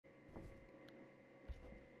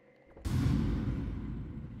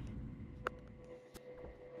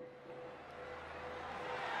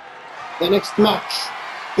The next match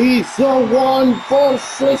is a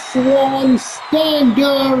 1-versus-1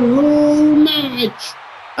 standard rule match,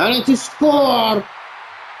 and it is for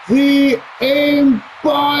the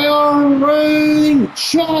Empire Ring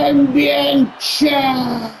Championship.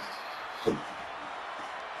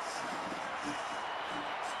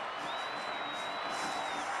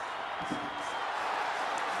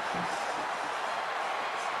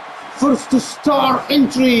 First star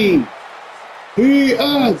entry, he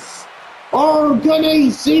is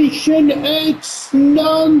Organization X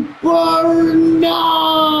number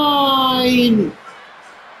 9.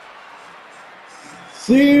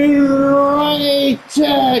 The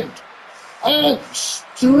Rated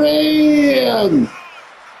Extreme.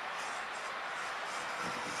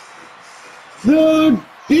 The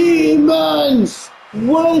Demons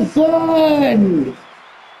Within.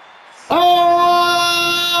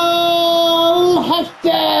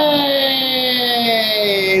 Jefe.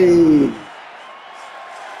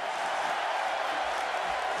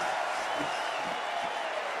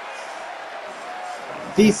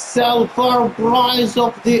 The silver prize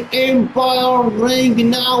of the Empire Ring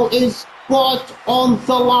now is put on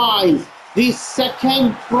the line. The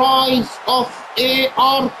second prize of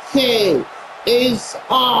ARK is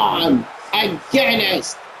on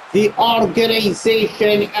against the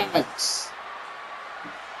Organization X.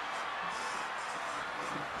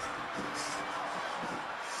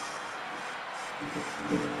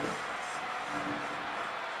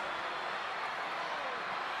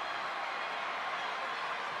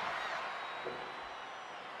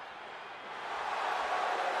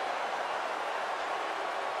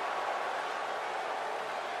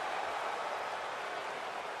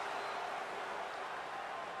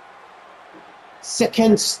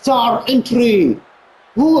 Second star entry,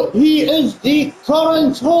 he is the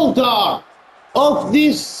current holder of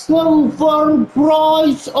the silver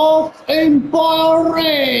prize of Empire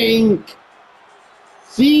Ring,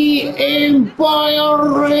 the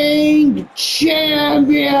Empire Ring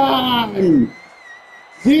Champion,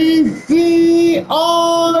 the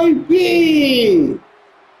VIP,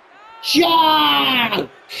 Jack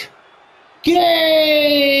Gates.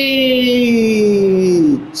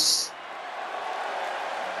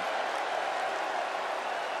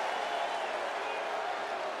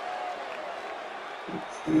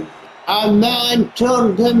 A man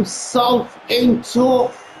turned himself into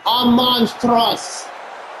a monstrous,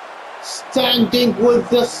 standing with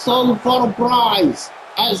the silver prize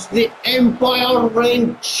as the Empire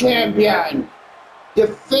Ring Champion,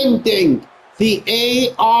 defending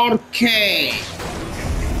the ARK.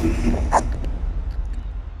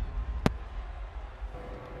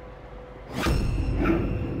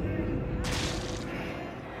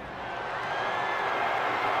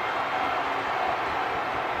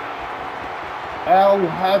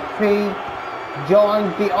 Jefe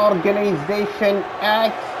joined the Organization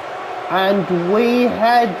X, and we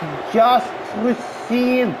had just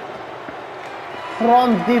received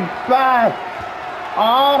from the back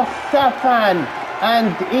R7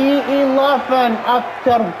 and E11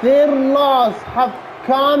 after their laws have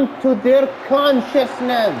come to their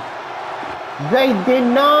consciousness. They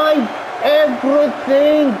denied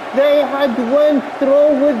everything they had went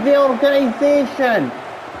through with the organization.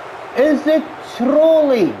 Is it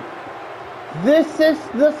truly? This is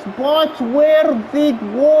the spot where the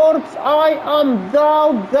words I am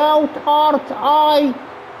thou, thou art I,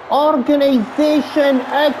 Organization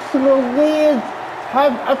X release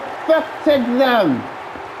have affected them.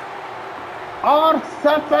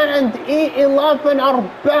 R7 and E11 are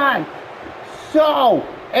back. So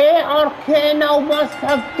ARK now must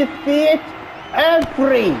have defeated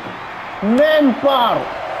every member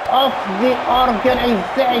of the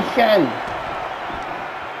organization.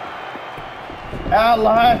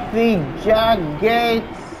 Jefe, Jack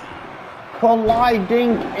Gates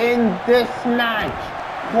colliding in this match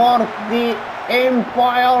for the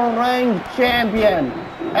Empire Ring Champion.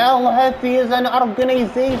 Jefe is an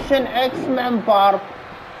Organization X member.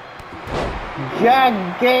 Jack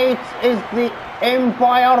Gates is the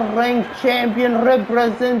Empire Ring Champion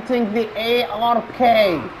representing the ARK.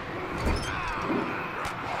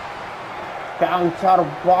 Counter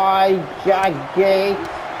by Jack Gates.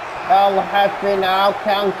 Jefe now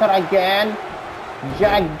counter again.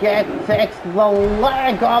 Jack Gates takes the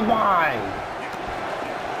leg of mine.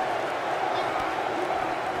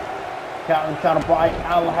 Counter by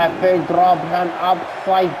Jefe, drop him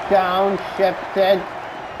upside down, shifted.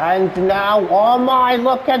 And now, oh my,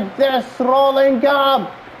 look at this, rolling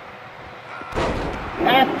up.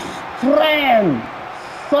 Extreme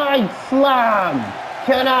side slam.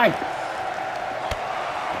 Connects.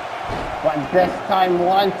 but this time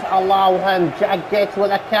won't allow him. Jack Gates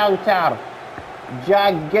with a counter.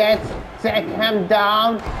 Jack Gates take him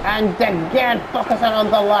down and again focusing on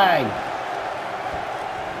the leg.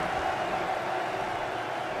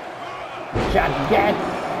 Jack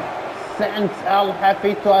Gates sends El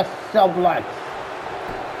Jefe to a suplex.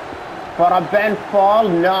 For a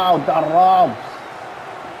pinfall, no, the ropes.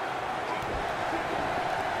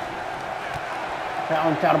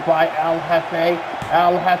 Counter by El Jefe.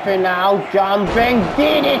 El Jefe now jumping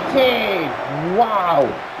DDT. Wow.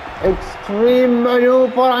 Extreme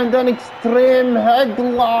maneuver and an extreme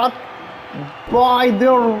headlock by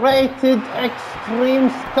the rated extreme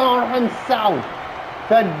star himself.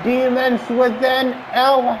 The demons within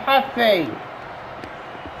El Jefe.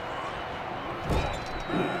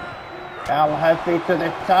 El Jefe to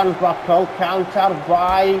the turnbuckle, counter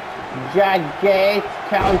by Jack Gates,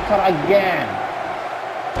 counter again.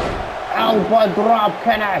 Elbow drop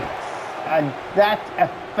connects, and that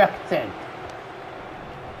affected.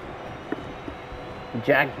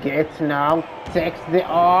 Jack Gates now takes the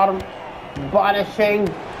arm, banishing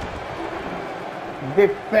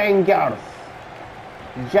the fingers.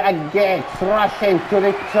 Jack Gates rushing to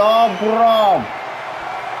the top rope,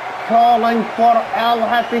 calling for El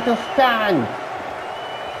Jefe to stand.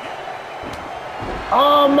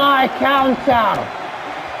 Oh my, counter!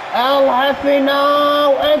 El Jefe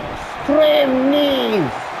now extreme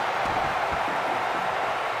knees.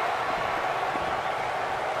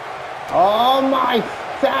 Oh my,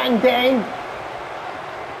 standing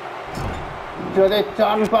to the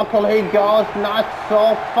turnbuckle he goes, not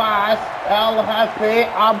so fast. El Jefe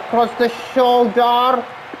up across the shoulder.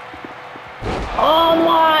 Oh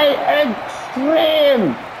my,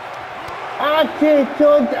 extreme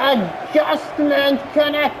attitude adjustment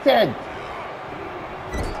connected.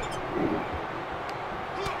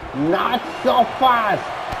 Not so fast.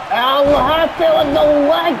 El Jefe with the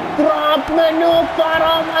leg drop maneuver.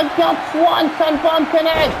 Oh my God, Swanson bomb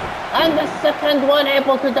connect. And the second one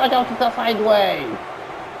able to dodge out to the sideway.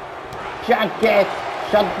 Jack Gates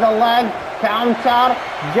shut the leg, counter.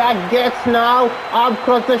 Jack Gates now up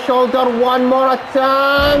across the shoulder one more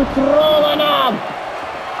attempt, rolling up.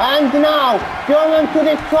 And now going to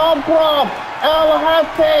the top rope. El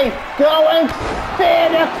Jefe going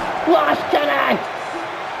Phoenix Splash connect.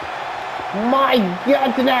 My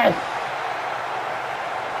goodness.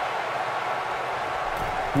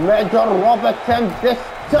 Middle rope attempt this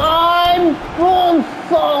time.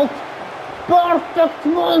 Moonsault. Perfect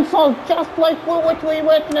moonsault, just like what we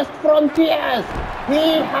witnessed from Diaz.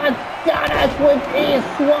 He had done it with his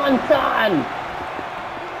swanton.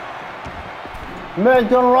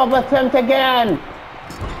 Middle rope attempt again.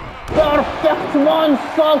 Perfect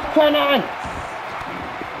moonsault connects.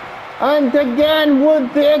 And again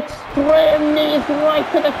with the extreme knees right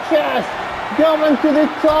to the chest. Going to the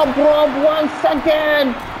top rope once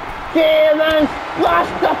again. Demon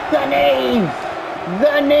splashed up the knees.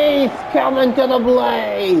 The knees coming to the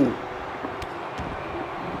blade.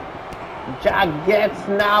 Jack Gates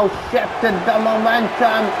now shifted the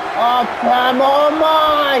momentum of him. Oh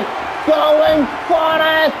my! Going for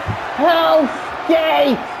it! Hell's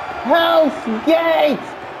Gate! Hell's Gate!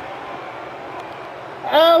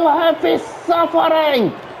 El Jefe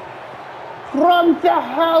suffering from the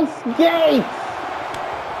Hell's Gate.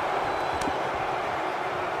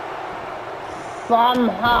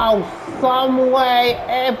 Somehow, some way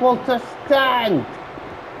able to stand.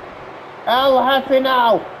 El Jefe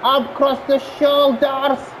now up across the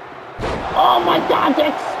shoulders. Oh my God,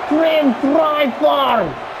 extreme driver.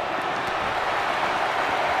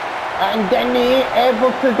 And the knee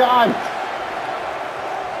able to dodge.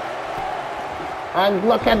 And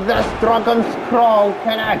look at this, Dragon Scroll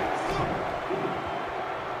connects.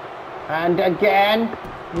 And again,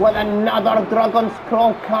 with another Dragon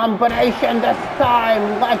Scroll combination, this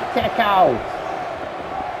time leg kick out.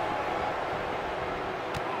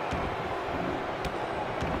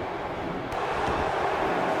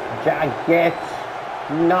 Jack Gates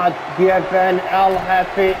not giving El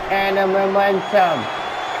Jefe any momentum,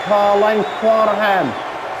 calling for him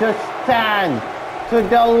to stand, to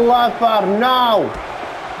deliver. No,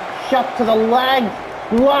 shot to the leg,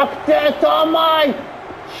 blocked it. Oh my,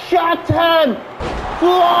 shot him.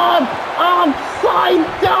 Flop upside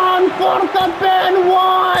down for the pin.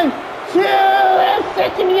 1, 2, and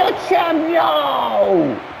second year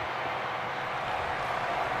champion.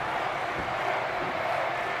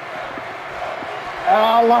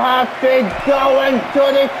 El Jefe going to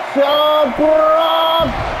the top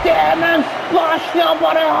rope. Demon splash,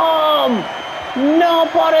 nobody home.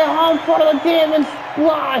 Nobody home for the demon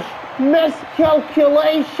splash.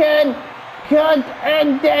 Miscalculation could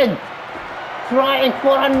end it. trying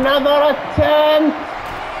for another attempt.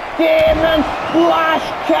 Demon Splash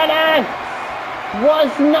connects.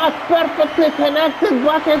 Was not perfectly connected,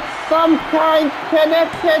 but it's some kind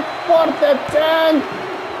connected for the pin.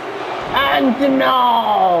 And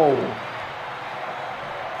no.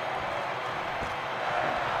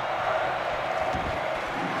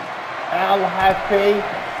 Jefe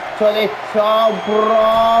to the top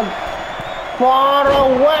rope. Far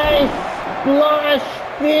away. Splash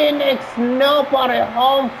Phoenix. Nobody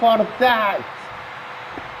home for that.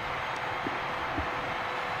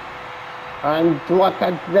 And look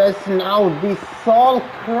at this now, the Soul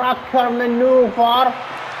Cracker maneuver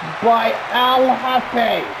by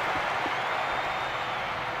Jefe.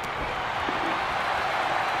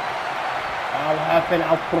 Jefe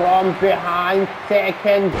now from behind,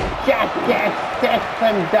 taking Jacket, takes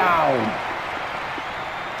him down.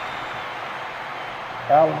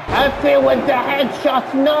 Jefe with the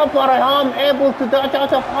headshot, nobody home, able to dodge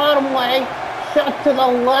out of harm's way. Shot to the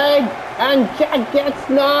leg, and Jackets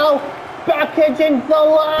now packaging the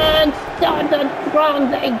leg, started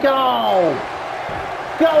from they go.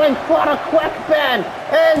 Going for a quick pin.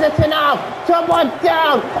 Is it enough to put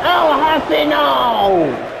down Jefe?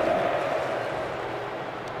 No.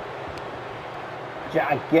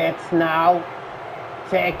 Jackets now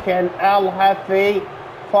taking Jefe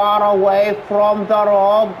far away from the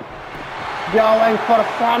rope. Going for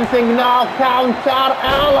something now. Counter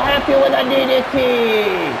Jefe with a DDT.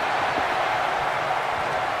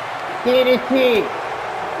 DDT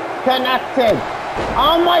connected.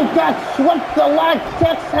 Oh my God, swept the leg,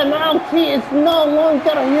 takes him out. He is no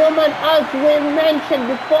longer human as we mentioned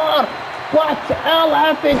before. But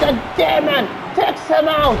Jefe, the demon, takes him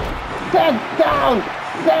out. Set down,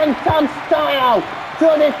 senton style. To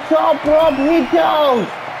the top rope he goes.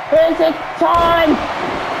 Is it time?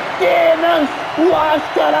 Demon Splash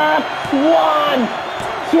connects. 1,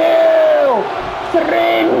 2,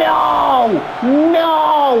 3, no!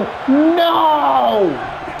 No! No!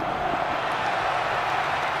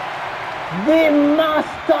 The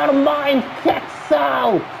mastermind kicks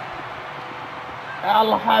out.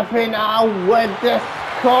 Jefe now with the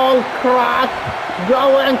skull crack,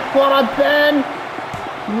 going for a pin.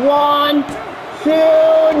 1, 2,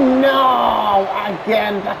 no!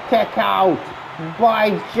 Again the kick out by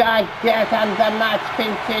Jacket, and the match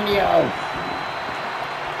continues.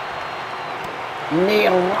 Knee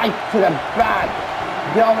right to the back,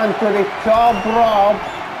 going to the top rope.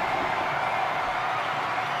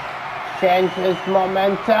 Changes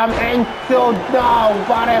momentum into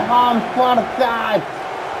nobody home for that.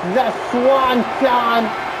 The Swanton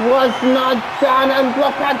was not done, and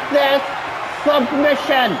look at this.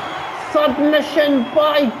 Submission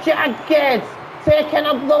by Jacket, taking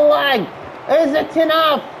up the leg. Is it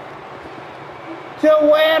enough to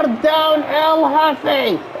wear down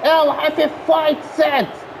Jefe? Jefe fights it.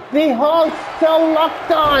 The hold still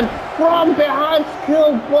locked on from behind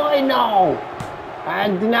Schoolboy now.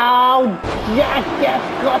 And now Jacket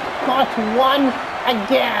got caught once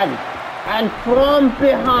again. And from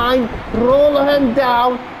behind, roll him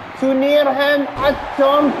down to near him at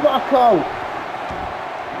turnbuckle.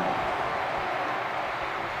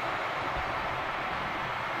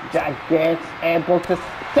 Jacket's able to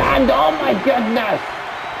stand. Oh my goodness!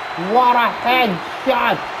 What a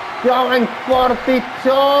headshot! Going for the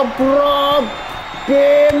top rope.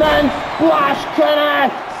 Demon Splash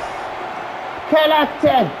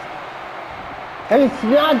connected. He's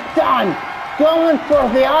not done. Going for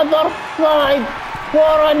the other side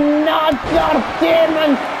for another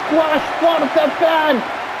Demon Splash for the pin.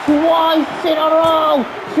 Twice in a row.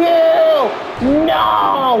 2.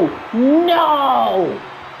 No!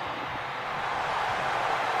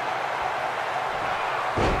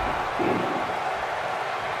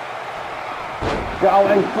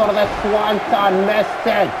 Going for the Swanton, missed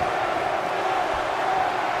it.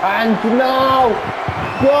 And now,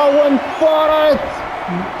 going for it.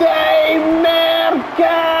 Daymare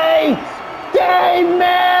Gate!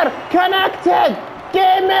 Daymare connected!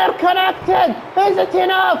 Daymare connected! Is it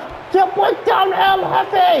enough to put down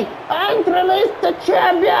Jefe and release the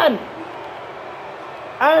champion?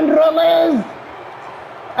 And release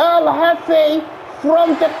Jefe from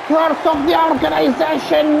the curse of the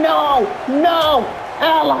organization? No!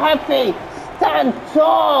 Jefe, stand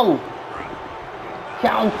tall!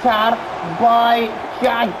 Counter by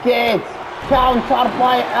Jacket. Counter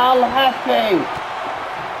by Jefe.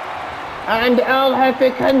 And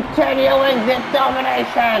Jefe continuing the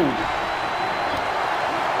domination.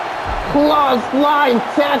 Clothesline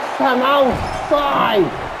takes him outside.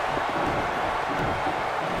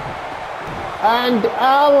 And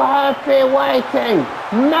Jefe waiting,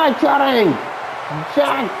 measuring,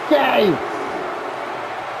 Jefe.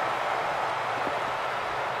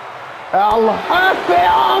 Jefe,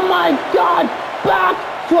 oh my God, back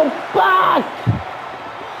to back.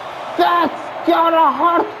 That's gonna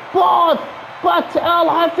hurt both, but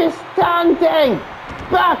Jefe standing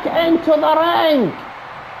back into the ring.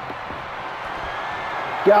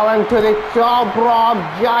 Going to the top rope,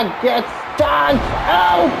 Jacket stands,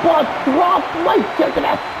 elbow drop, my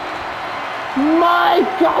goodness. My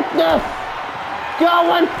goodness.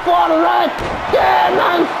 Going for it,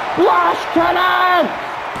 Demon Splash connect.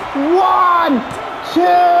 1, 2,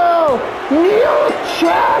 new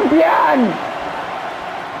champion.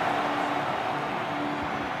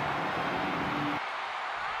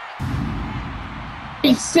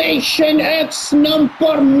 Station X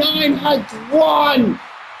number 9 had won.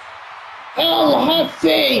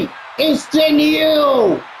 Jefe is the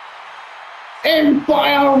new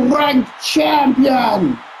Empire ranked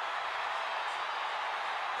champion.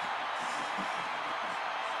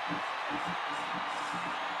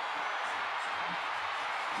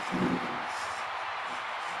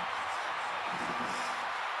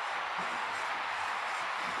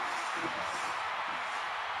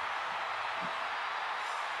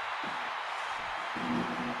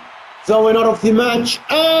 The winner of the match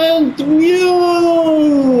and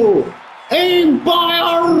new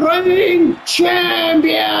Empire Ring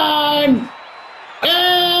Champion,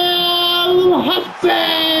 Jefe!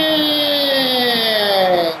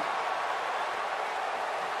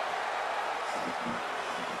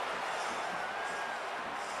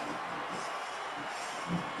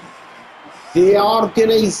 The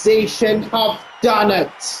organization have done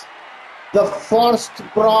it. The first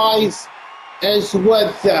prize is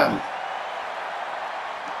with them.